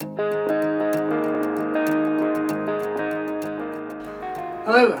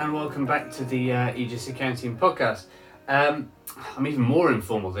Hello and welcome back to the Aegis Accounting Podcast. I'm even more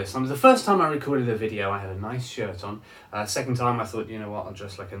informal this time. The first time I recorded a video I had a nice shirt on. Second time I thought, you know what, I'll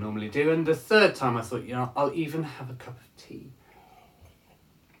dress like I normally do. And the third time I thought, you know, I'll even have a cup of tea.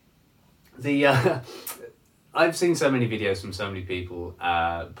 I've seen so many videos from so many people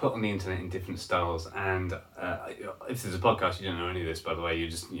put on the internet in different styles, and if there's a podcast, you don't know any of this, by the way.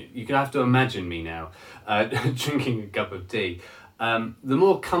 You can have to imagine me now drinking a cup of tea. The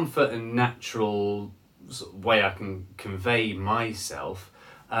more comfort and natural sort of way I can convey myself,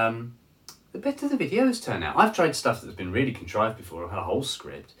 the better the videos turn out. I've tried stuff that's been really contrived before. I've had a whole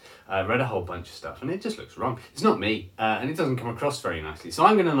script, read a whole bunch of stuff, and it just looks wrong. It's not me, and it doesn't come across very nicely. So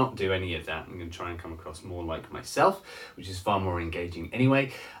I'm going to not do any of that. I'm going to try and come across more like myself, which is far more engaging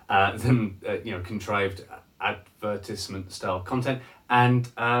anyway, than contrived advertisement style content.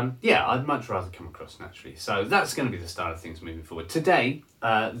 And I'd much rather come across naturally. So that's going to be the start of things moving forward. Today,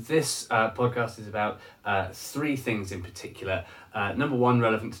 this podcast is about three things in particular. Number one,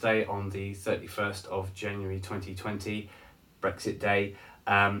 relevant today on the 31st of January 2020, Brexit Day,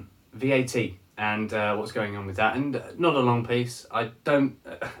 VAT and what's going on with that. And not a long piece. I don't,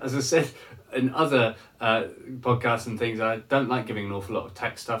 as I said in other podcasts and things, I don't like giving an awful lot of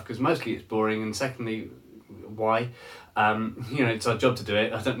tax stuff because mostly it's boring, and secondly, why? It's our job to do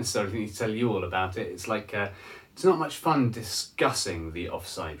it. I don't necessarily need to tell you all about it. It's like it's not much fun discussing the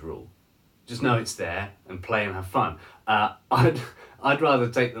offside rule. Just know it's there and play and have fun. I'd rather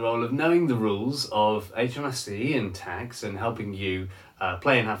take the role of knowing the rules of HMRC and tax and helping you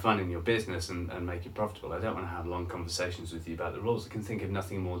play and have fun in your business and make it profitable. I don't want to have long conversations with you about the rules. I can think of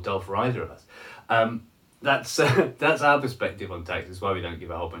nothing more dull for either of us. That's our perspective on tax. That's why we don't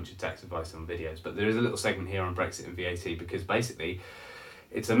give a whole bunch of tax advice on videos. But there is a little segment here on Brexit and VAT because basically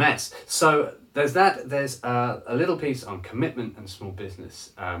it's a mess. So there's that. There's a little piece on commitment and small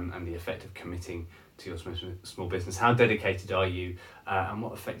business and the effect of committing to your small business. How dedicated are you and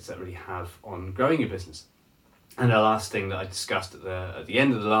what effect does that really have on growing your business? And the last thing that I discussed at the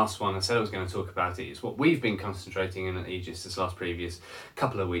end of the last one, I said I was going to talk about it, is what we've been concentrating in at Aegis this previous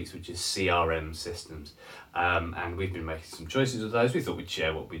couple of weeks, which is CRM systems. And we've been making some choices with those. We thought we'd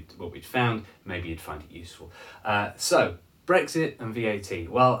share what we'd found. Maybe you'd find it useful. So, Brexit and VAT.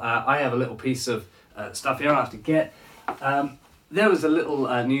 Well, I have a little piece of stuff here I have to get. There was a little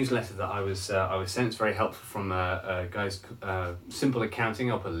newsletter that I was sent. It's very helpful from guys, Simple Accounting.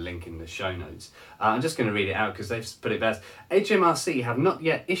 I'll put a link in the show notes. I'm just going to read it out because they've put it best. HMRC have not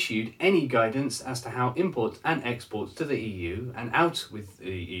yet issued any guidance as to how imports and exports to the EU and out with the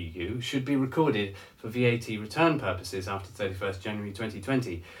EU should be recorded for VAT return purposes after 31st January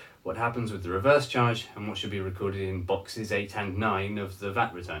 2020. What happens with the reverse charge and what should be recorded in boxes 8 and 9 of the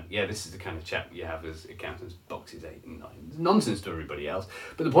VAT return. Yeah, this is the kind of chat you have as accountants, boxes 8 and 9. It's nonsense to everybody else.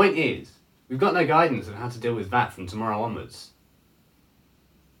 But the point is, we've got no guidance on how to deal with VAT from tomorrow onwards.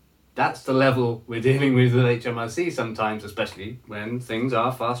 That's the level we're dealing with HMRC sometimes, especially when things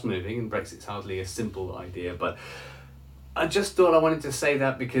are fast moving and Brexit's hardly a simple idea. But I just thought I wanted to say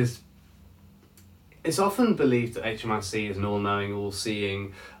that because it's often believed that HMRC is an all-knowing,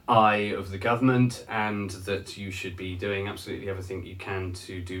 all-seeing eye of the government and that you should be doing absolutely everything you can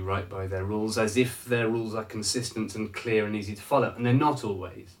to do right by their rules, as if their rules are consistent and clear and easy to follow. And they're not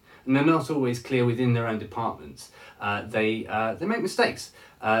always. And they're not always clear within their own departments. They make mistakes.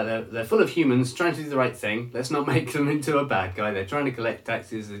 They're full of humans trying to do the right thing. Let's not make them into a bad guy. They're trying to collect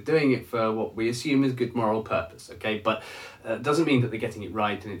taxes. They're doing it for what we assume is good moral purpose. Okay, but it doesn't mean that they're getting it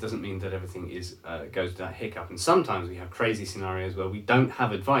right, and it doesn't mean that everything goes to that hiccup. And sometimes we have crazy scenarios where we don't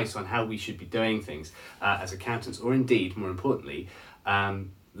have advice on how we should be doing things as accountants, or indeed, more importantly,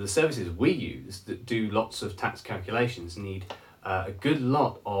 the services we use that do lots of tax calculations need a good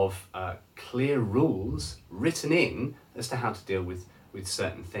lot of clear rules written in as to how to deal with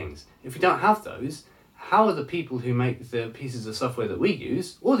certain things. If we don't have those, how are the people who make the pieces of software that we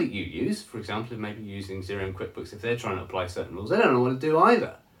use, or that you use, for example, maybe using Xero and QuickBooks, if they're trying to apply certain rules, they don't know what to do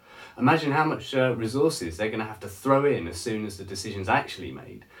either. Imagine how much resources they're going to have to throw in as soon as the decision's actually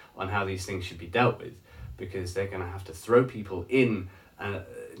made on how these things should be dealt with, because they're going to have to throw people in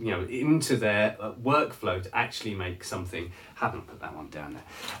into their workflow to actually make something happen. Put that one down there.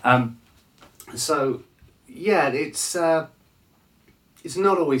 It's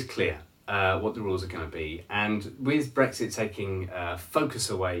not always clear what the rules are going to be, and with Brexit taking focus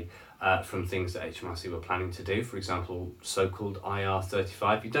away from things that HMRC were planning to do, for example, so-called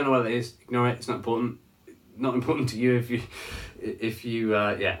IR35. If you don't know what that is, ignore it. It's not important. Not important to you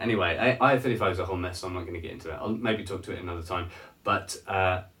Anyway, IR35 is a whole mess, so I'm not going to get into that. I'll maybe talk to it another time. But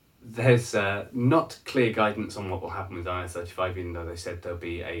there's not clear guidance on what will happen with IR35, even though they said there'll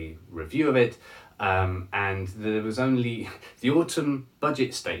be a review of it. And there was only the autumn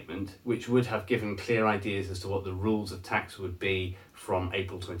budget statement, which would have given clear ideas as to what the rules of tax would be from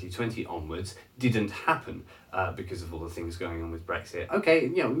April 2020 onwards, didn't happen because of all the things going on with Brexit. Okay,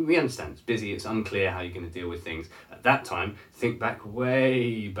 we understand it's busy, it's unclear how you're going to deal with things. At that time, think back,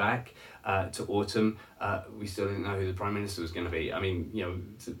 way back to autumn, we still didn't know who the Prime Minister was going to be. I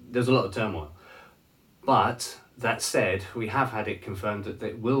mean, there's a lot of turmoil. But that said, we have had it confirmed that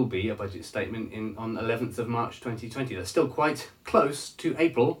there will be a budget statement on 11th of March 2020. That's still quite close to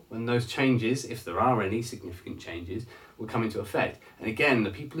April when those changes, if there are any significant changes, will come into effect. And again, the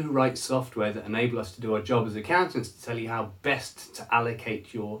people who write software that enable us to do our job as accountants to tell you how best to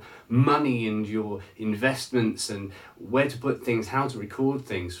allocate your money and your investments and where to put things, how to record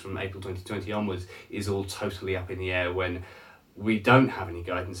things from April 2020 onwards is all totally up in the air when we don't have any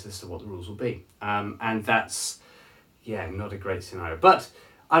guidance as to what the rules will be. And that's, not a great scenario. But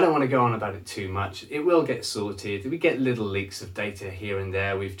I don't want to go on about it too much. It will get sorted. We get little leaks of data here and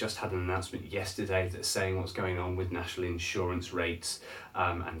there. We've just had an announcement yesterday that's saying what's going on with national insurance rates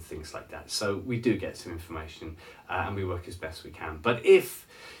and things like that. So we do get some information and we work as best we can. But if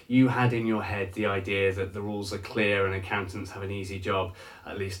you had in your head the idea that the rules are clear and accountants have an easy job,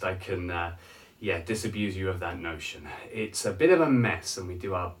 at least I can disabuse you of that notion. It's a bit of a mess and we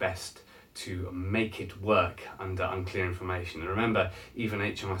do our best to make it work under unclear information. And remember, even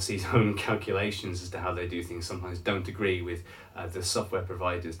HMRC's own calculations as to how they do things sometimes don't agree with the software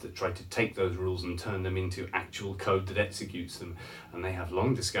providers that try to take those rules and turn them into actual code that executes them. And they have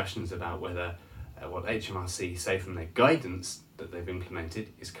long discussions about whether what HMRC say from their guidance that they've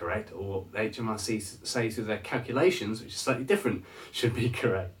implemented is correct, or what HMRC say through their calculations, which is slightly different, should be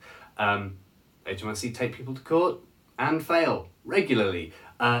correct. HMRC take people to court and fail regularly.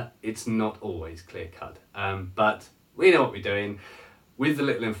 It's not always clear cut, but we know what we're doing with the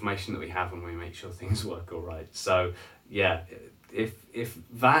little information that we have, and we make sure things work all right. So if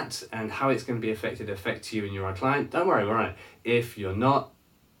that and how it's going to be affects you and your client, don't worry, we're right. If you're not,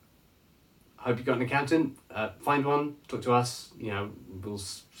 hope you've got an accountant, find one, talk to us, we'll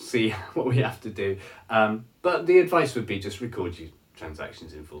see what we have to do. But the advice would be just record your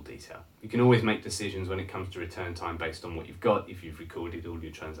transactions in full detail. You can always make decisions when it comes to return time based on what you've got if you've recorded all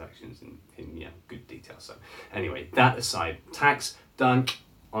your transactions in good detail. So anyway, that aside, tax done,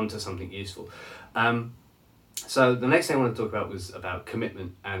 onto something useful. So the next thing I want to talk about was about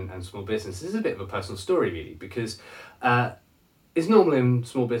commitment and small business. This is a bit of a personal story really, because it's normal in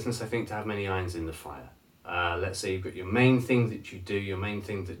small business, I think, to have many irons in the fire. Let's say you've got your main thing that you do, your main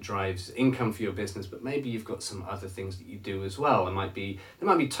thing that drives income for your business, but maybe you've got some other things that you do as well. There might be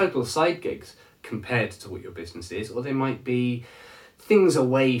total side gigs compared to what your business is, or there might be things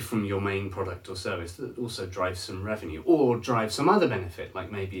away from your main product or service that also drive some revenue or drive some other benefit,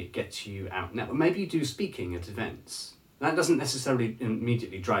 like maybe it gets you out now. Maybe you do speaking at events. That doesn't necessarily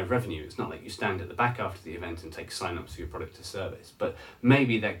immediately drive revenue. It's not like you stand at the back after the event and take sign-ups for your product or service, but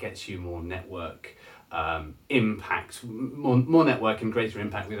maybe that gets you more network impact, more network and greater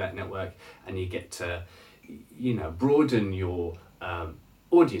impact with that network, and you get to broaden your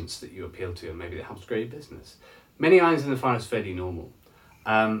audience that you appeal to, and maybe that helps grow your business. Many irons in the fire is fairly normal,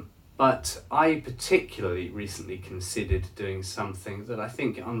 but I particularly recently considered doing something that I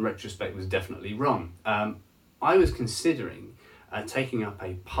think on retrospect was definitely wrong. I was considering taking up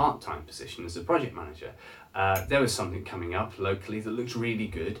a part-time position as a project manager. There was something coming up locally that looked really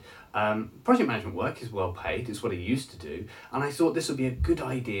good. Project management work is well paid, it's what I used to do, and I thought this would be a good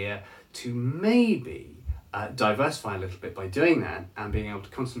idea to maybe diversify a little bit by doing that and being able to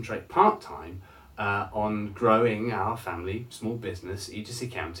concentrate part-time on growing our family small business, Aegis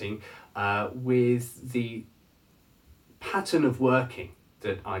Accounting, with the pattern of working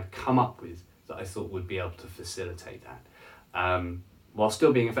that I'd come up with that I thought would be able to facilitate that. While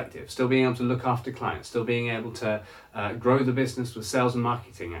still being effective, still being able to look after clients, still being able to grow the business with sales and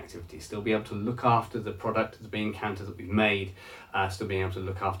marketing activities, still be able to look after the product, the bean counter that we've made, still being able to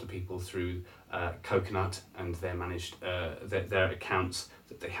look after people through Coconut and their managed their accounts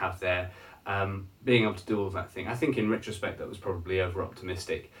that they have there, being able to do all of that thing. I think in retrospect that was probably over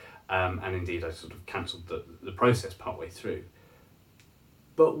optimistic, and indeed I sort of cancelled the process partway through.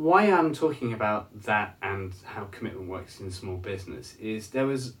 But why I'm talking about that and how commitment works in small business is there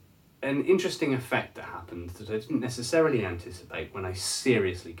was an interesting effect that happened that I didn't necessarily anticipate when I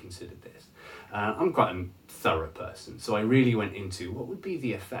seriously considered this. I'm quite a thorough person, so I really went into what would be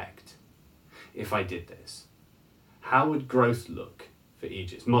the effect if I did this. How would growth look for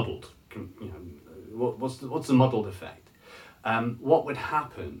Aegis, modelled? What's the modelled effect? What would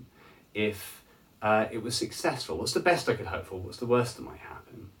happen if it was successful? What's the best I could hope for? What's the worst that might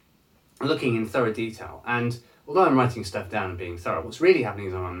happen? Looking in thorough detail. And although I'm writing stuff down and being thorough, what's really happening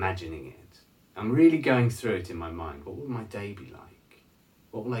is I'm imagining it. I'm really going through it in my mind. What will my day be like?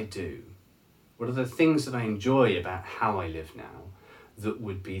 What will I do? What are the things that I enjoy about how I live now that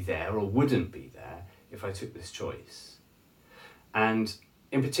would be there or wouldn't be there if I took this choice? And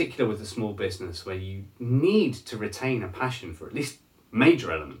in particular with a small business where you need to retain a passion for at least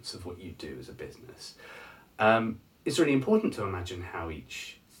major elements of what you do as a business, it's really important to imagine how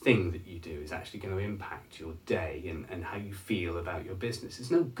each thing that you do is actually going to impact your day and how you feel about your business.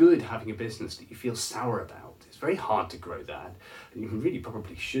 It's no good having a business that you feel sour about. It's very hard to grow that, and you really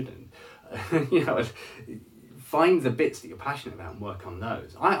probably shouldn't. Find the bits that you're passionate about and work on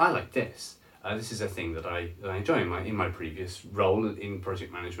those. I like this. This is a thing that I enjoy. In my previous role in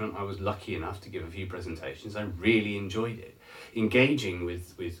project management, I was lucky enough to give a few presentations. I really enjoyed it. Engaging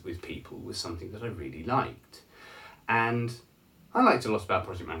with people was something that I really liked. And I liked a lot about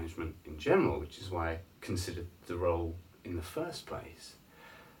project management in general, which is why I considered the role in the first place.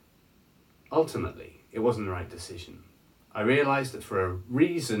 Ultimately, it wasn't the right decision. I realised that for a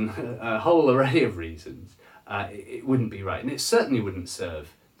reason, a whole array of reasons, it wouldn't be right. And it certainly wouldn't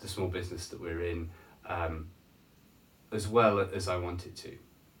serve the small business that we're in as well as I wanted to.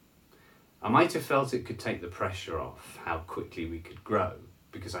 I might have felt it could take the pressure off how quickly we could grow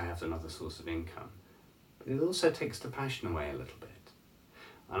because I have another source of income. But it also takes the passion away a little bit.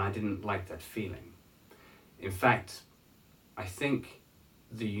 And I didn't like that feeling. In fact, I think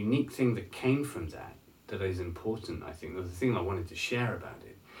the unique thing that came from that is important, I think, the thing I wanted to share about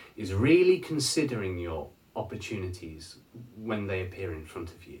it, is really considering your opportunities when they appear in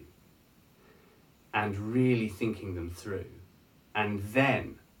front of you. And really thinking them through. And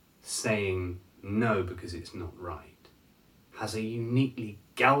then saying no because it's not right has a uniquely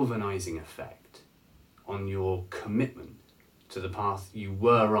galvanizing effect on your commitment to the path you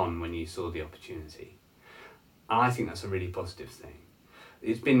were on when you saw the opportunity. And I think that's a really positive thing.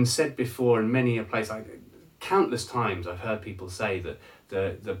 It's been said before in many a place, countless times I've heard people say that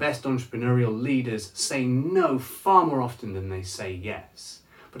the best entrepreneurial leaders say no far more often than they say yes.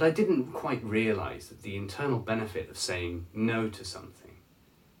 But I didn't quite realise that the internal benefit of saying no to something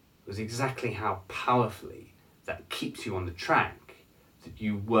was exactly how powerfully that keeps you on the track that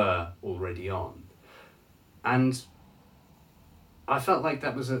you were already on. And I felt like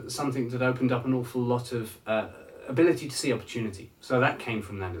that was something that opened up an awful lot of ability to see opportunity. So that came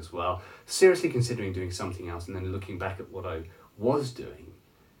from that as well. Seriously considering doing something else and then looking back at what I was doing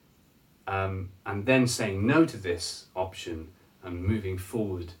and then saying no to this option and moving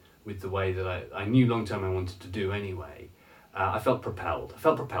forward with the way that I knew long term I wanted to do anyway. I felt propelled. I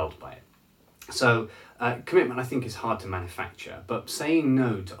felt propelled by it. So commitment, I think, is hard to manufacture, but saying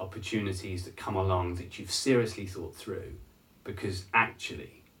no to opportunities that come along that you've seriously thought through because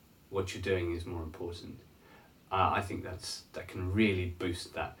actually what you're doing is more important. I think that can really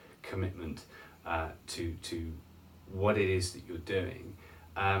boost that commitment to what it is that you're doing,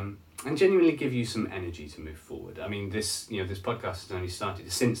 and genuinely give you some energy to move forward. I mean, this podcast has only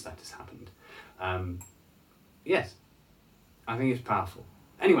started since that has happened. Yes, I think it's powerful.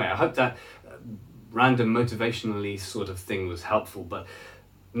 Anyway, I hope that random motivationally sort of thing was helpful, but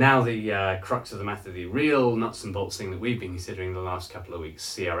now the crux of the matter, the real nuts and bolts thing that we've been considering the last couple of weeks,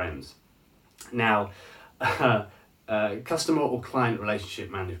 CRMs. Now, customer or client relationship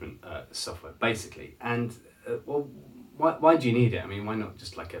management software, basically. And why do you need it? I mean, why not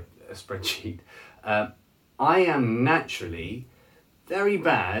just like a spreadsheet? I am naturally very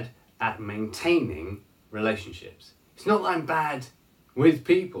bad at maintaining relationships. It's not that I'm bad with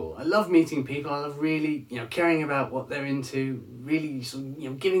people. I love meeting people. I love really, caring about what they're into, really sort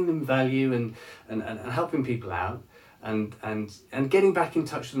of, giving them value and helping people out. And getting back in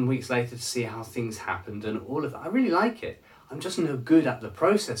touch with them weeks later to see how things happened and all of that. I really like it. I'm just no good at the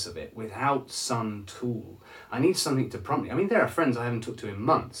process of it without some tool. I need something to prompt me. I mean, there are friends I haven't talked to in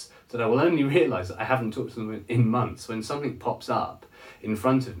months that I will only realise that I haven't talked to them in months when something pops up in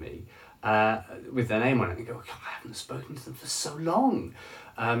front of me with their name on it and go, God, I haven't spoken to them for so long.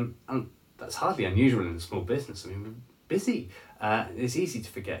 And that's hardly unusual in a small business. I mean, we're busy. It's easy to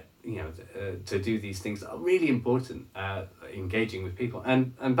forget, to do these things that are really important, engaging with people.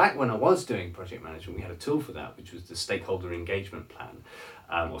 And back when I was doing project management, we had a tool for that, which was the stakeholder engagement plan,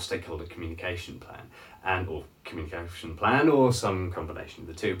 or stakeholder communication plan, or communication plan, or some combination of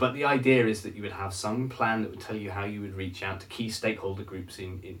the two. But the idea is that you would have some plan that would tell you how you would reach out to key stakeholder groups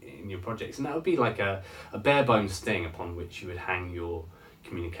in your projects. And that would be like a bare bones thing upon which you would hang your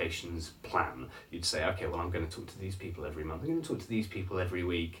communications plan. You'd say, okay, well, I'm going to talk to these people every month, I'm going to talk to these people every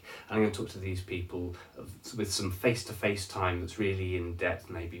week, and I'm going to talk to these people with some face-to-face time that's really in-depth,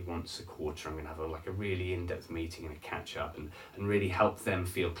 maybe once a quarter. I'm going to have a really in-depth meeting and a catch-up, and really help them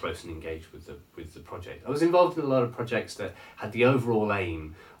feel close and engaged with the project. I was involved in a lot of projects that had the overall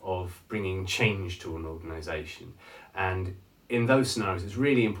aim of bringing change to an organisation, and in those scenarios, it's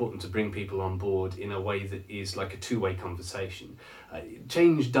really important to bring people on board in a way that is like a two-way conversation.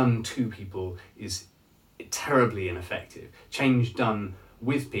 Change done to people is terribly ineffective. Change done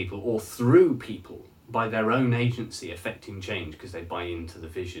with people or through people by their own agency affecting change because they buy into the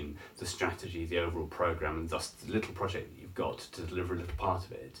vision, the strategy, the overall program, and thus the little project that you've got to deliver a little part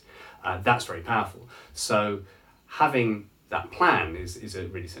of it. That's very powerful. So having that plan is a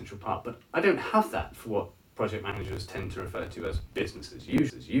really central part. But I don't have that for what project managers tend to refer to as business as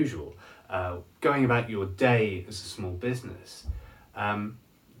usual. Going about your day as a small business,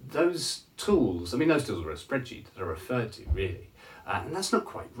 those tools are a spreadsheet that are referred to, really, and that's not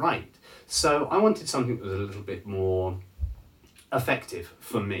quite right. So I wanted something that was a little bit more effective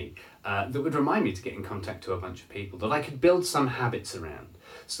for me, that would remind me to get in contact to a bunch of people, that I could build some habits around,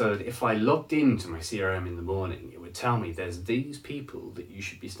 so that if I logged into my CRM in the morning, it would tell me there's these people that you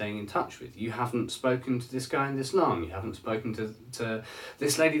should be staying in touch with. You haven't spoken to this guy in this long, you haven't spoken to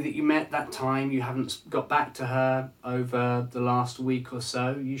this lady that you met that time, you haven't got back to her over the last week or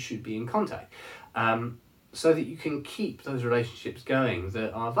so, you should be in contact. So that you can keep those relationships going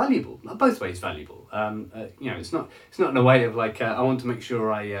that are valuable, both ways valuable. It's not in a way of like, I want to make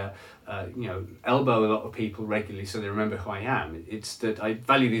sure I elbow a lot of people regularly so they remember who I am. It's that I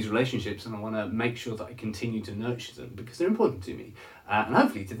value these relationships and I want to make sure that I continue to nurture them because they're important to me and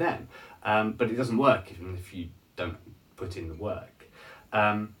hopefully to them. But it doesn't work even if you don't put in the work.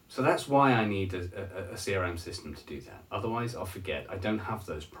 So that's why I need a CRM system to do that. Otherwise, I'll forget. I don't have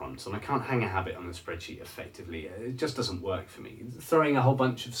those prompts, and I can't hang a habit on a spreadsheet effectively. It just doesn't work for me. Throwing a whole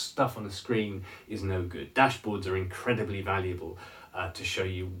bunch of stuff on a screen is no good. Dashboards are incredibly valuable to show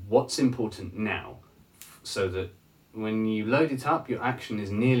you what's important now, so that when you load it up, your action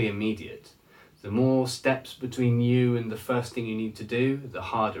is nearly immediate. The more steps between you and the first thing you need to do, the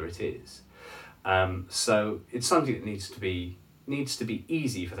harder it is. So it's something that needs to be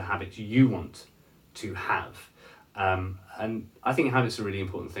easy for the habits you want to have. And I think habits are a really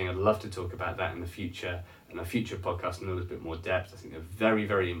important thing. I'd love to talk about that in the future, in a future podcast in a little bit more depth. I think they're very,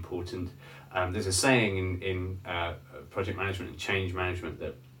 very important. There's a saying in project management and change management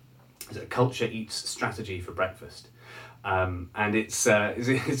that culture eats strategy for breakfast. And it's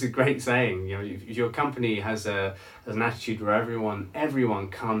a great saying. If your company has an attitude where everyone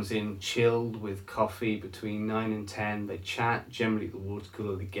comes in chilled with coffee between 9 and 10, they chat, generally at the water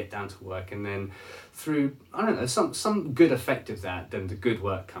cooler, they get down to work, and then through some good effect of that, then the good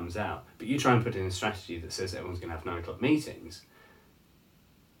work comes out. But you try and put in a strategy that says everyone's going to have 9 o'clock meetings.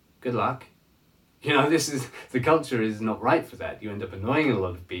 Good luck. The culture is not right for that. You end up annoying a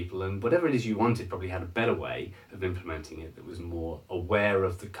lot of people, and whatever it is you wanted probably had a better way of implementing it that was more aware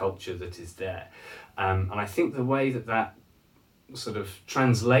of the culture that is there. And I think the way that sort of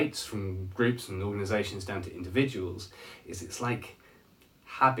translates from groups and organizations down to individuals is it's like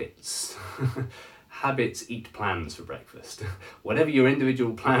habits. Habits eat plans for breakfast. Whatever your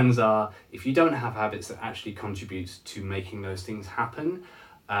individual plans are, if you don't have habits that actually contribute to making those things happen,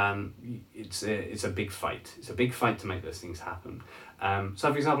 it's a big fight. It's a big fight to make those things happen.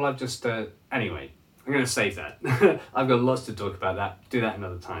 So for example, I've just, anyway, I'm going to save that. I've got lots to talk about that. Do that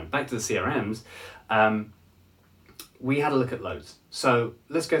another time. Back to the CRMs. We had a look at loads. So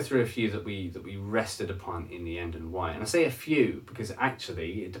let's go through a few that we rested upon in the end and why. And I say a few because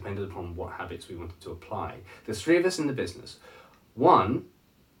actually it depended upon what habits we wanted to apply. There's 3 of us in the business. One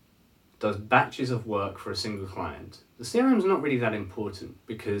does batches of work for a single client. The CRM is not really that important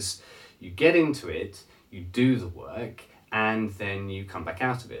because you get into it, you do the work, and then you come back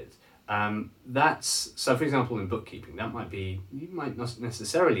out of it. So for example, in bookkeeping, you might not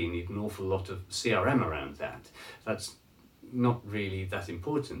necessarily need an awful lot of CRM around that. That's not really that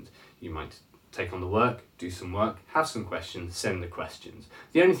important. You might take on the work, do some work, have some questions, send the questions.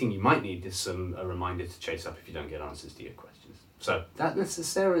 The only thing you might need is a reminder to chase up if you don't get answers to your questions. So that's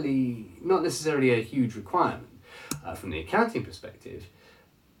not necessarily a huge requirement. From the accounting perspective,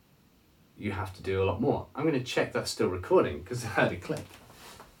 you have to do a lot more. I'm going to check that's still recording because I heard a click.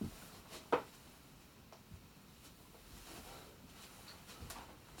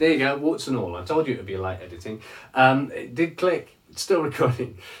 There you go, warts and all. I told you it would be light editing. It did click. It's still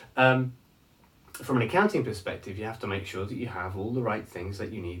recording. from an accounting perspective, you have to make sure that you have all the right things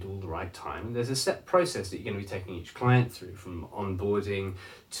that you need all the right time. And there's a set process that you're going to be taking each client through, from onboarding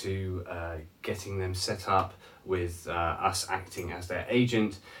to getting them set up with us acting as their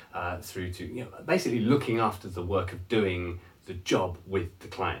agent, through to basically looking after the work of doing the job with the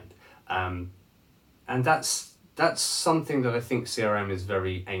client. And that's something that I think CRM is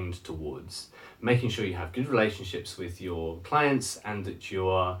very aimed towards. Making sure you have good relationships with your clients and that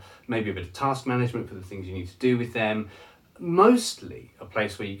you're maybe a bit of task management for the things you need to do with them. Mostly a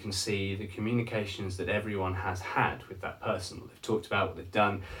place where you can see the communications that everyone has had with that person, what they've talked about, what they've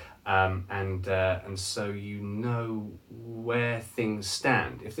done, and so you know where things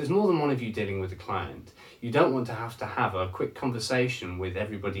stand. If there's more than one of you dealing with a client, you don't want to have a quick conversation with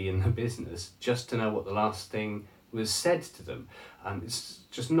everybody in the business just to know what the last thing was said to them. It's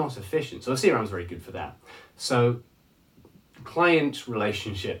just not efficient. So CRM is very good for that. So client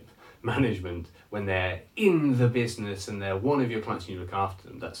relationship management, when they're in the business and they're one of your clients and you look after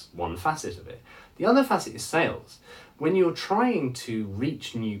them, that's one facet of it. The other facet is sales. When you're trying to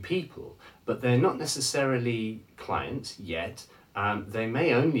reach new people, but they're not necessarily clients yet, they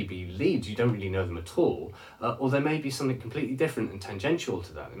may only be leads, you don't really know them at all, or there may be something completely different and tangential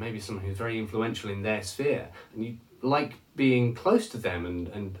to that. There may be someone who's very influential in their sphere, and you like being close to them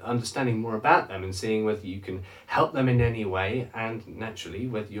and understanding more about them and seeing whether you can help them in any way, and naturally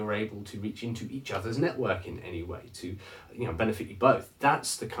whether you're able to reach into each other's network in any way to benefit you both.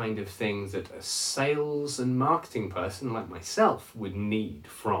 That's the kind of thing that a sales and marketing person like myself would need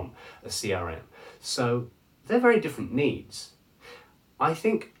from a CRM. So they're very different needs. I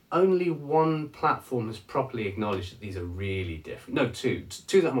think only one platform has properly acknowledged that these are really different. No, two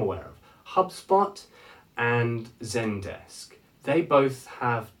that I'm aware of. HubSpot and Zendesk. They both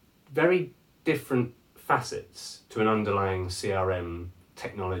have very different facets to an underlying CRM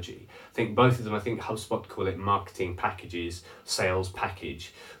technology. I think both of them, HubSpot call it marketing packages, sales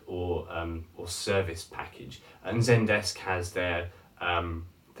package, or service package. And Zendesk has their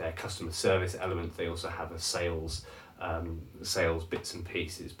customer service element. They also have a sales bits and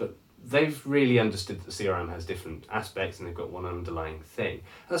pieces, but they've really understood that the CRM has different aspects and they've got one underlying thing.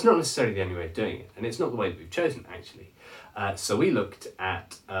 That's not necessarily the only way of doing it, and it's not the way that we've chosen actually. So we looked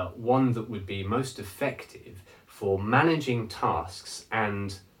at one that would be most effective for managing tasks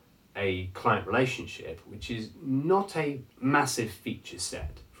and a client relationship, which is not a massive feature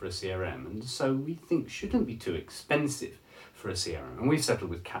set for a CRM, and so we think shouldn't be too expensive for a CRM, and we've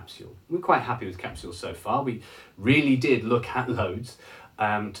settled with Capsule. We're quite happy with Capsule so far. We really did look at loads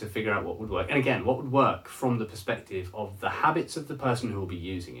to figure out what would work, and again, what would work from the perspective of the habits of the person who will be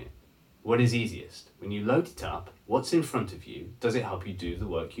using it. What is easiest? When you load it up, what's in front of you? Does it help you do the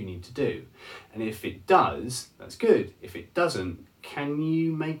work you need to do? And if it does, that's good. If it doesn't, can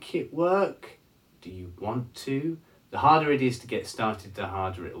you make it work? Do you want to? The harder it is to get started, the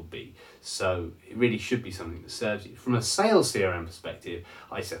harder it'll be. So it really should be something that serves you. From a sales CRM perspective,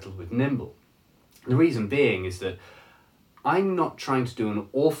 I settled with Nimble. The reason being is that I'm not trying to do an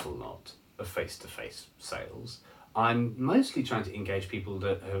awful lot of face-to-face sales. I'm mostly trying to engage people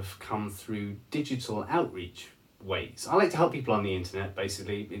that have come through digital outreach ways. I like to help people on the internet,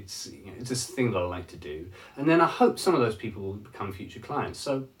 basically. It's a thing that I like to do. And then I hope some of those people will become future clients.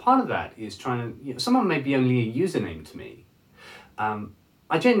 So part of that is trying to, someone may be only a username to me.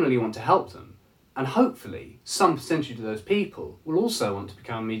 I genuinely want to help them. And hopefully some percentage of those people will also want to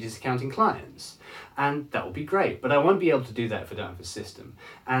become Medius Accounting clients. And that will be great, but I won't be able to do that if I don't have a system.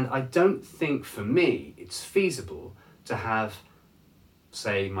 And I don't think for me it's feasible to have,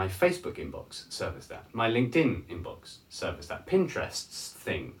 say, my Facebook inbox service that, my LinkedIn inbox service that, Pinterest's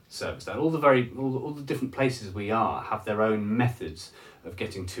thing service that. All the different places we are have their own methods of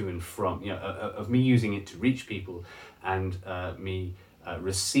getting to and from, of me using it to reach people and me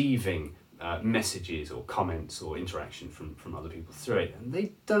receiving messages or comments or interaction from other people through it. And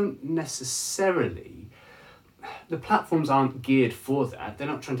they don't necessarily, the platforms aren't geared for that. They're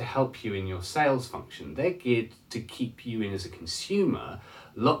not trying to help you in your sales function. They're geared to keep you in as a consumer,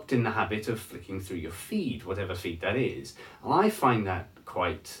 locked in the habit of flicking through your feed, whatever feed that is. And I find that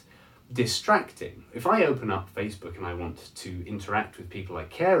quite distracting. If I open up Facebook and I want to interact with people I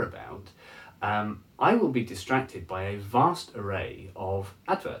care about, I will be distracted by a vast array of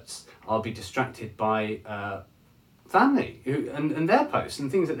adverts. I'll be distracted by family and their posts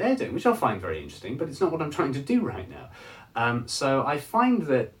and things that they're doing, which I'll find very interesting, but it's not what I'm trying to do right now. So I find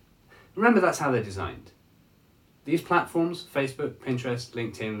that, remember, that's how they're designed. These platforms, Facebook, Pinterest,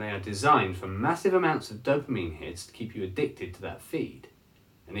 LinkedIn, they are designed for massive amounts of dopamine hits to keep you addicted to that feed.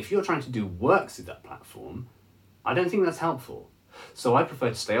 And if you're trying to do work through that platform, I don't think that's helpful. So I prefer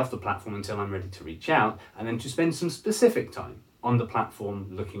to stay off the platform until I'm ready to reach out, and then to spend some specific time on the platform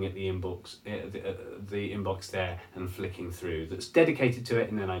looking at the inbox, the inbox there, and flicking through that's dedicated to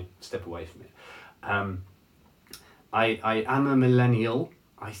it, and then I step away from it. I am a millennial,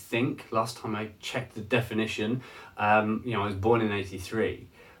 I think. Last time I checked the definition, I was born in 83,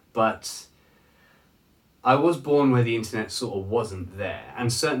 but I was born where the internet sort of wasn't there,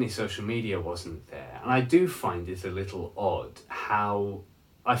 and certainly social media wasn't there. And I do find it a little odd how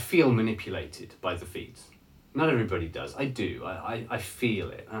I feel manipulated by the feeds. Not everybody does. I do. I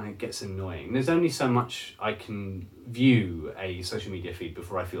feel it, and it gets annoying. There's only so much I can view a social media feed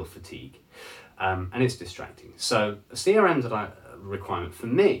before I feel fatigue, and it's distracting. So a CRM requirement for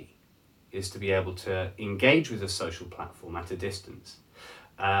me is to be able to engage with a social platform at a distance.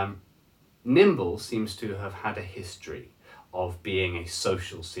 Nimble seems to have had a history of being a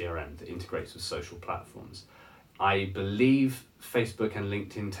social CRM that integrates with social platforms. I believe Facebook and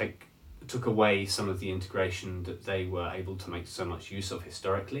LinkedIn took away some of the integration that they were able to make so much use of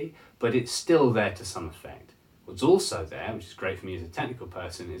historically, but it's still there to some effect. What's also there, which is great for me as a technical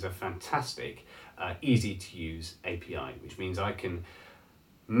person, is a fantastic, easy to use API, which means I can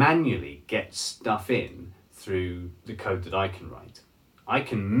manually get stuff in through the code that I can write. I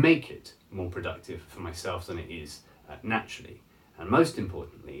can make it more productive for myself than it is naturally. And most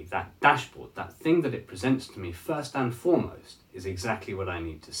importantly, that dashboard, that thing that it presents to me first and foremost, is exactly what I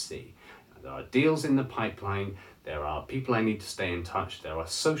need to see. There are deals in the pipeline, there are people I need to stay in touch, there are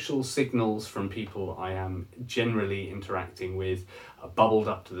social signals from people I am generally interacting with, bubbled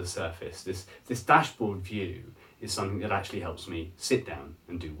up to the surface. This dashboard view is something that actually helps me sit down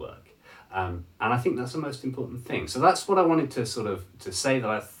and do work. And I think that's the most important thing. So that's what I wanted to to say, that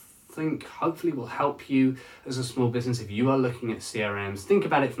I think hopefully will help you as a small business. If you are looking at CRMs, think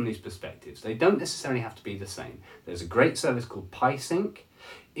about it from these perspectives. They don't necessarily have to be the same. There's a great service called PieSync.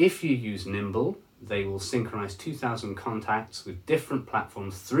 If you use Nimble, they will synchronize 2,000 contacts with different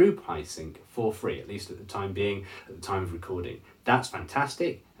platforms through PieSync for free, at least at the time of recording. That's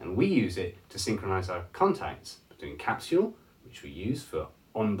fantastic, and we use it to synchronize our contacts between Capsule, which we use for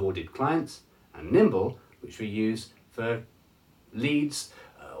onboarded clients, and Nimble, which we use for leads,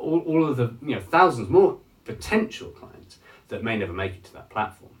 all of the thousands more potential clients that may never make it to that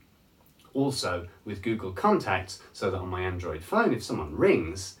platform. Also with Google Contacts, so that on my Android phone, if someone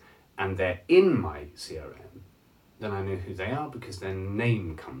rings and they're in my CRM, then I know who they are because their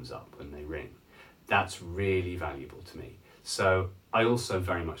name comes up when they ring. That's really valuable to me. So I also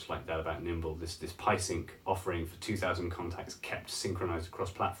very much like that about Nimble, this PieSync offering for 2,000 contacts kept synchronized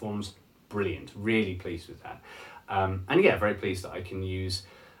across platforms. Brilliant, really pleased with that. And yeah, very pleased that I can use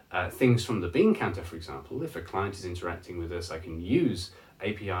things from the Bean Counter, for example. If a client is interacting with us, I can use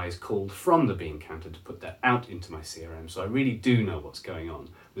APIs called from the Bean Counter to put that out into my CRM. So I really do know what's going on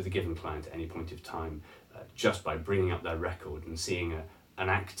with a given client at any point of time, just by bringing up their record and seeing an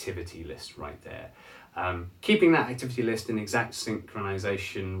activity list right there. Keeping that activity list in exact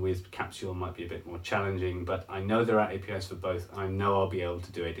synchronization with Capsule might be a bit more challenging, but I know there are APIs for both, and I know I'll be able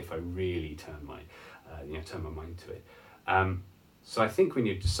to do it if I really turn my mind to it. So I think when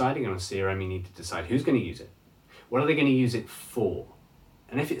you're deciding on a CRM, you need to decide who's going to use it. What are they going to use it for?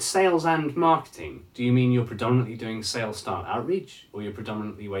 And if it's sales and marketing, do you mean you're predominantly doing sales style outreach, or you're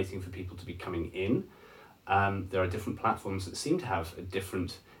predominantly waiting for people to be coming in? There are different platforms that seem to have a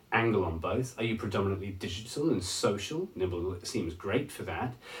different angle on both. Are you predominantly digital and social? Nimble seems great for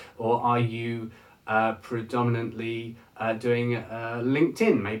that. Or are you predominantly doing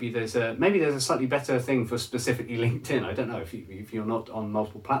LinkedIn? Maybe there's a slightly better thing for specifically LinkedIn. I don't know, if you're not on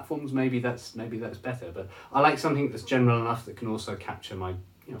multiple platforms, maybe that's better. But I like something that's general enough that can also capture my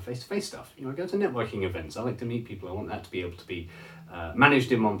face-to-face stuff. I go to networking events. I like to meet people. I want that to be able to be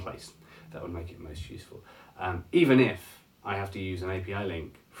managed in one place. That would make it most useful. Even if I have to use an API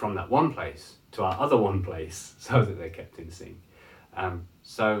link from that one place to our other one place so that they're kept in sync.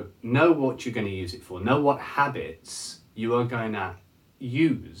 So know what you're going to use it for. Know what habits you are going to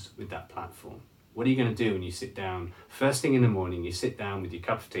use with that platform. What are you going to do when you sit down first thing in the morning? You sit down with your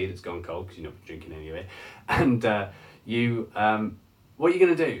cup of tea that's gone cold because you're not drinking any of it, and what are you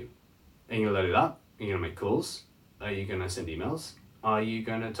going to do? Are you going to load it up? Are you going to make calls? Are you going to send emails? Are you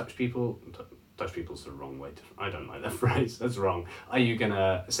going to touch people? Touch people's the wrong way. I don't like that phrase. That's wrong. Are you going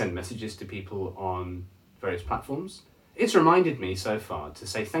to send messages to people on various platforms? It's reminded me so far to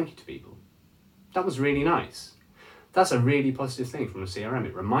say thank you to people. That was really nice. That's a really positive thing from a CRM.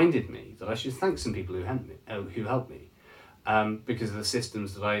 It reminded me that I should thank some people who helped me, because of the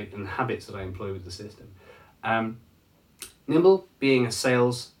systems and habits that I employ with the system. Nimble, being a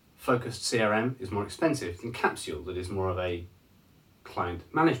sales-focused CRM, is more expensive than Capsule, that is more of a client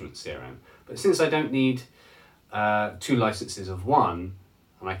management CRM. But since I don't need 2 licenses of one,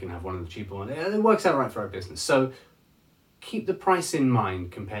 and I can have one of the cheaper ones, it works out right for our business. So keep the price in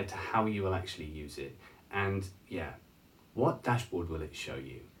mind compared to how you will actually use it. And yeah, what dashboard will it show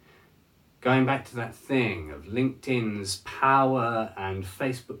you? Going back to that thing of LinkedIn's power and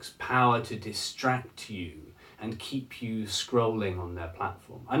Facebook's power to distract you and keep you scrolling on their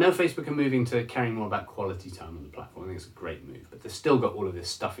platform. I know Facebook are moving to caring more about quality time on the platform. I think it's a great move, but they've still got all of this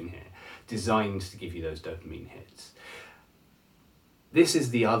stuff in here designed to give you those dopamine hits. This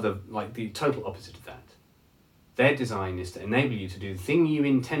is the total opposite of that. Their design is to enable you to do the thing you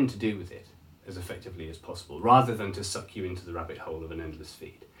intend to do with it as effectively as possible, rather than to suck you into the rabbit hole of an endless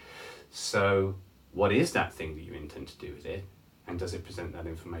feed. So what is that thing that you intend to do with it? And does it present that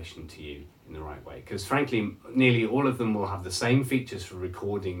information to you in the right way? Because frankly, nearly all of them will have the same features for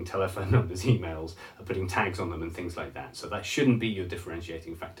recording telephone numbers, emails, putting tags on them and things like that. So that shouldn't be your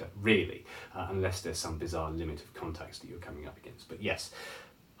differentiating factor, really, unless there's some bizarre limit of contacts that you're coming up against. But yes,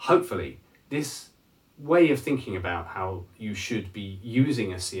 hopefully this way of thinking about how you should be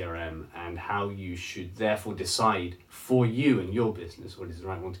using a CRM and how you should therefore decide for you and your business what is the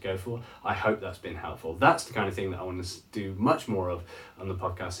right one to go for, I hope that's been helpful. That's the kind of thing that I want to do much more of on the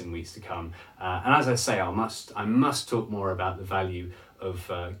podcast in weeks to come. And as I say, I must talk more about the value of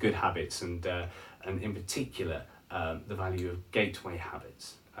good habits and in particular the value of gateway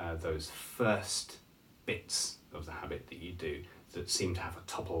habits, those first bits of the habit that you do that seem to have a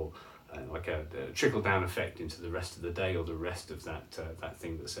topple, like a trickle-down effect into the rest of the day or the rest of that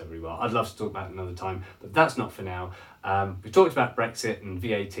thing that's everywhere. I'd love to talk about it another time, but that's not for now. We've talked about Brexit and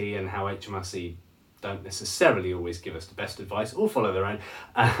VAT and how HMRC don't necessarily always give us the best advice or follow their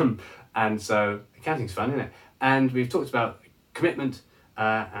own. And so accounting's fun, isn't it? And we've talked about commitment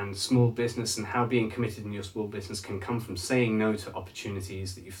and small business and how being committed in your small business can come from saying no to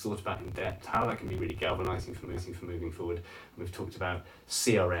opportunities that you've thought about in depth, how that can be really galvanizing for moving forward. And we've talked about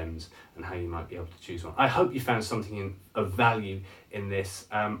CRMs and how you might be able to choose one. I hope you found something of value in this.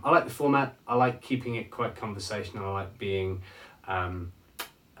 I like the format. I like keeping it quite conversational. I like being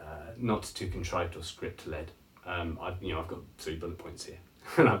not too contrived or script-led. I've got 3 bullet points here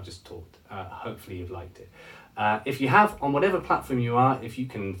and I've just talked. Hopefully you've liked it. If you have, on whatever platform you are, if you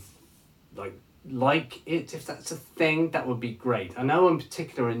can like it, if that's a thing, that would be great. I know in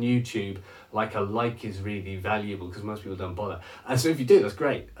particular on YouTube, a like is really valuable because most people don't bother. So if you do, that's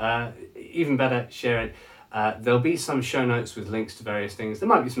great. Even better, share it. There'll be some show notes with links to various things. There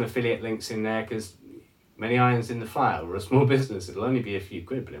might be some affiliate links in there because many irons in the fire. We're a small business. It'll only be a few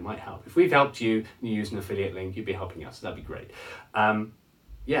quid, but it might help. If we've helped you and you use an affiliate link, you'd be helping us. That'd be great.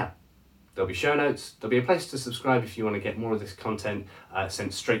 Yeah. There'll be show notes. There'll be a place to subscribe if you want to get more of this content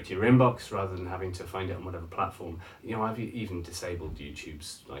sent straight to your inbox rather than having to find it on whatever platform. I've even disabled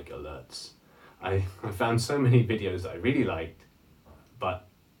YouTube's alerts. I found so many videos that I really liked, but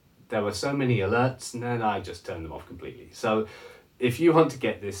there were so many alerts and then I just turned them off completely. So if you want to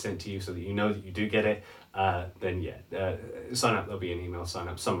get this sent to you so that you know that you do get it, then sign up. There'll be an email sign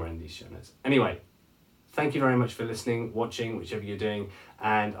up somewhere in these show notes. Anyway, thank you very much for listening, watching, whichever you're doing,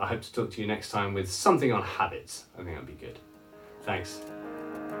 and I hope to talk to you next time with something on habits. I think that'd be good. Thanks.